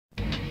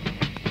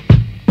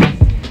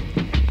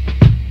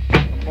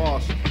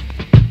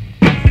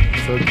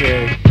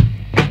okay.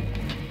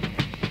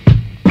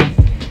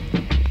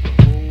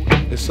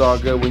 It's all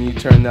good when you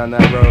turn down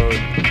that road.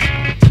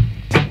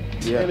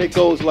 Yeah. And it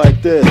goes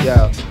like this.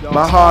 Yeah.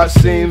 My heart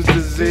seems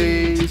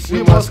diseased.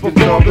 We must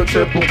perform the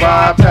triple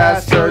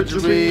bypass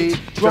surgery.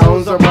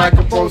 Drones or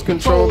microphones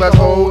control that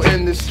whole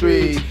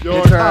industry.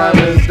 Your time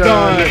is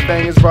done. The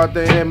thing is brought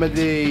to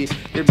remedy.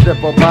 The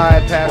triple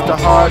bypass, the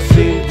heart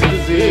seems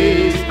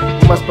diseased.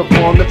 We must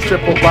perform the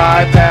triple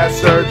bypass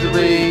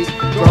surgery.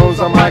 Drones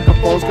or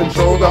microphones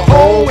control the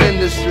whole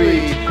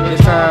industry. Your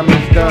time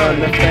is done.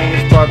 The thing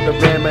is brought to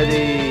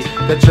remedy.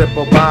 The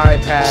triple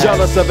bypass.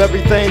 Jealous of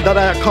everything that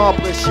I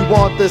accomplish. You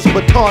want this,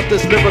 but taunt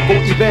this lyrical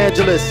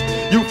evangelist.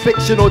 You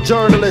fictional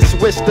journalists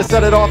wish to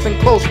set it off in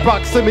close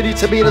proximity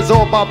to me. It is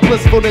all about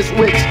blissfulness,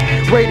 which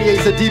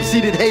radiates a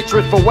deep-seated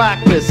hatred for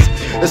whackness.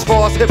 As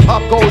far as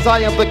hip-hop goes, I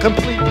am the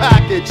complete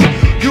package.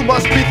 You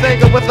must be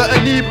thinking with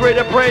an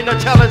inebriated brain to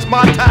challenge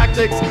my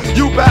tactics.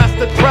 You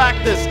bastard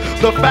practice.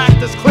 The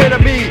fact is clear to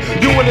me.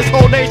 You and this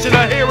whole nation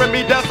are hearing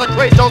me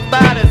desecrate your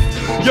status.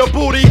 Your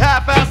booty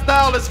half-ass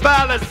style is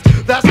phallus.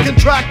 That's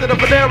contracted a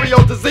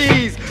venereal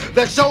disease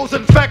that shows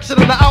infection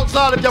on the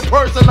outside of your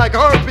person like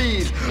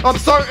herpes. I'm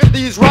certain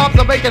these rhymes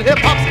are making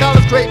hip-hop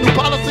scholars create new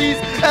policies,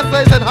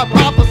 essays, and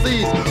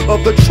hypotheses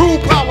of the true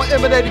power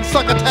emanating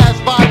succotash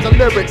vibes and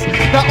lyrics.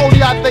 Not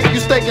only I think you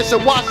stink and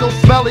should wash your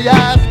smelly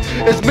ass,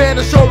 it's man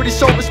to surety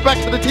show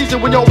respect to the teacher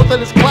when you're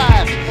within his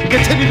class.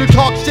 Continue to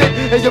talk shit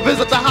and your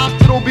visit to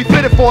hospital will be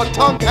fitted for a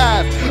tongue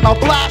cast. I'll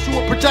blast you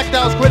with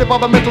projectiles created by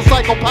my mental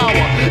psycho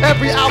power.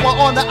 Every hour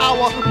on the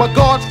hour, my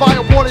guards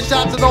fire warning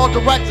shots in all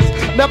directions.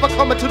 Never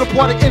coming to the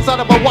point of inside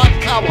of my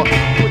watchtower.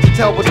 Put your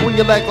tail between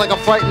your legs like a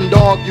frightened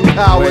dog, you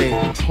coward.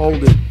 Wait,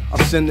 hold it. I'll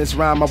send this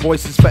rhyme, my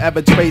voice is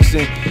forever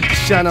tracing.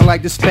 Shining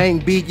like this thing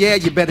beat, yeah,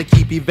 you better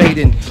keep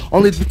evading.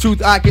 Only the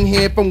truth I can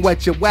hear from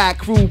what your whack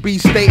crew be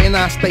stating.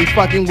 I stay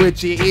fucking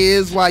with your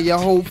ears while your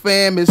whole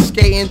fam is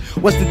skating.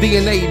 What's the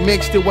DNA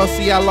mixed it? Well,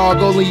 see, I log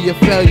only your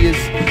failures.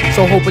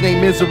 So hope it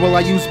ain't miserable,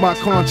 I use my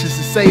conscience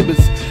as sabers.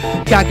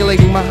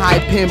 Calculating my high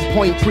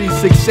pinpoint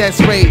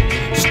pre-success rate.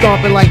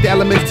 Stomping like the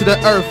elements to the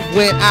earth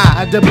when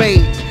I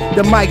debate.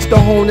 The mic's the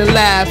hone and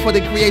lab for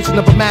the creation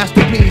of a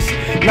masterpiece.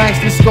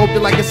 Nicely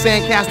sculpted like a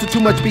sandcastle,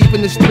 too much beef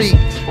in the street.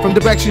 From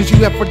directions you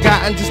have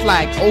forgotten, just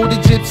like old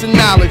Egyptian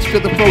knowledge.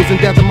 Feel the frozen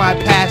death of my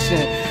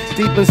passion.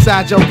 Deep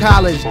inside your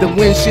college, the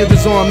windshield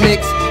is on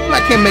mix. I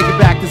can't make it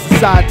back to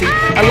society.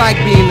 I like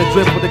being the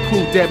drip with the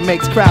crew that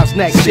makes crowds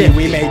next. See,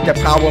 we made the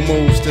power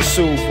moves to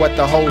soothe what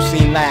the whole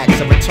scene lacks.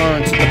 A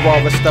return to the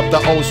rawest of the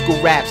old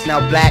school raps. Now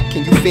black,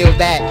 can you feel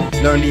that?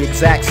 Learn the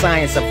exact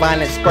science of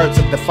violent spurts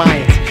of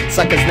defiance.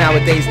 Suckers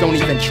nowadays don't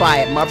even try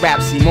it. My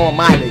raps see more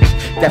mileage.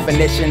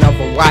 Definition of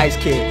a wise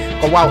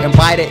kid. Go out and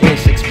buy the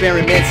ish.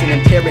 Experiments in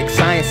empiric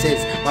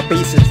sciences. My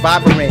beast is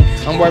vibrant.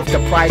 I'm worth the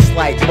price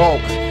like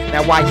bulk.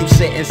 Now why you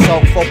sit and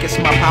sulk? Focus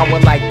my power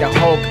like the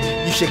Hulk.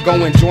 You should go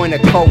and join a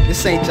cult.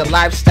 This ain't your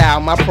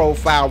lifestyle. My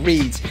profile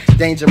reads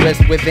dangerous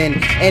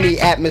within any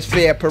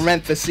atmosphere.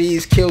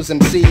 Parentheses kills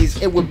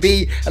MCs. It would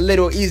be a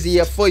little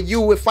easier for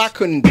you if I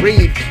couldn't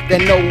breathe.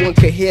 Then no one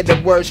could hear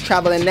the words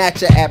traveling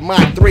at you at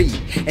Mach 3.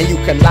 And you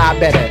could lie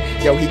better.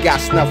 Yo, he got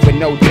snuffed with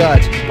no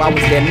judge. Why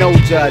was there no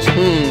judge?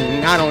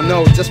 I don't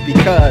know. Just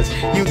because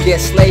you get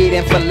slayed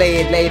and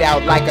filleted, laid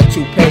out like a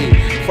toupee.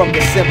 From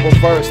the simple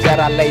verse that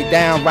I lay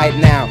down right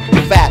now.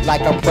 Fat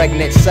like a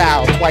pregnant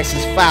sow, twice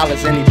as foul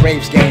as any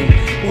Braves game.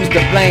 Who's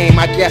to blame?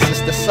 I guess it's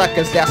the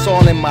suckers that's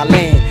all in my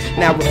lane.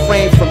 Now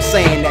refrain from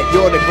saying that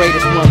you're the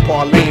greatest one,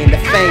 Pauline. The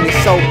fame is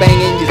so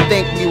banging, you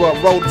think we were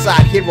a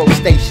roadside hero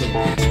station.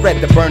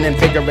 Spread the burning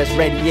vigorous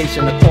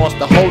radiation across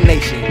the whole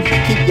nation.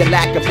 Keep your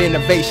lack of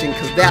innovation,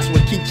 cause that's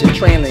what keeps you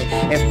trailing.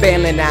 And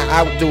failing to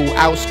outdo,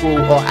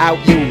 outscrew, or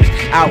outuse.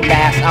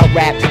 Outlast,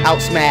 outrap,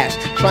 outsmash.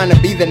 Trying to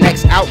be the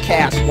next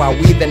outcast, while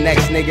we the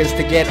next niggas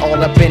to get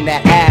all up in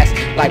that ass.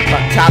 Like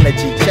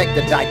proctology, check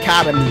the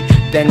dichotomy,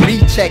 then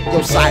recheck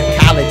your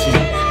psychology.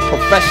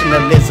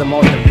 Professionalism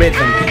on the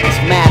rhythm, it's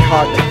mad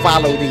hard to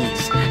follow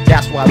these.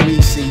 That's why we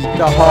see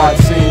the heart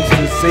seems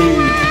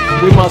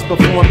diseased. We must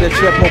perform the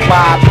triple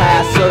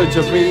bypass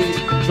surgery.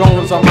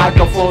 Drones or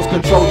microphones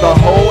control the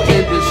whole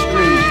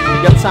industry.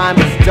 Your time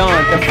is done,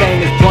 the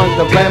fame is done,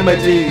 the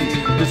remedy.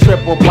 The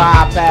triple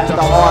bypass,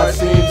 the heart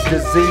seems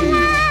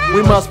diseased.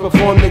 We must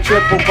perform the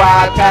triple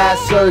bypass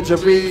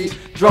surgery.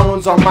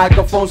 Drones or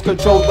microphones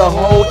control the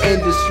whole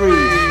industry.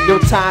 Your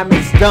time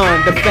is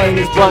done, the fame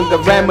is done, the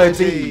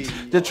remedy.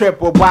 The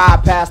triple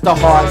bypass, the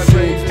heart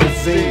seems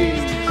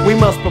diseased. We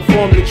must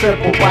perform the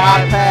triple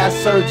bypass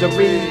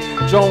surgery.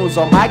 Drones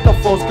or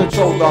microphones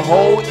control the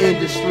whole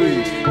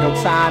industry. Your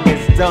time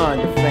is done,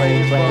 the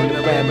fame,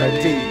 the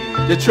remedy.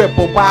 The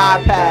triple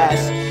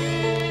bypass.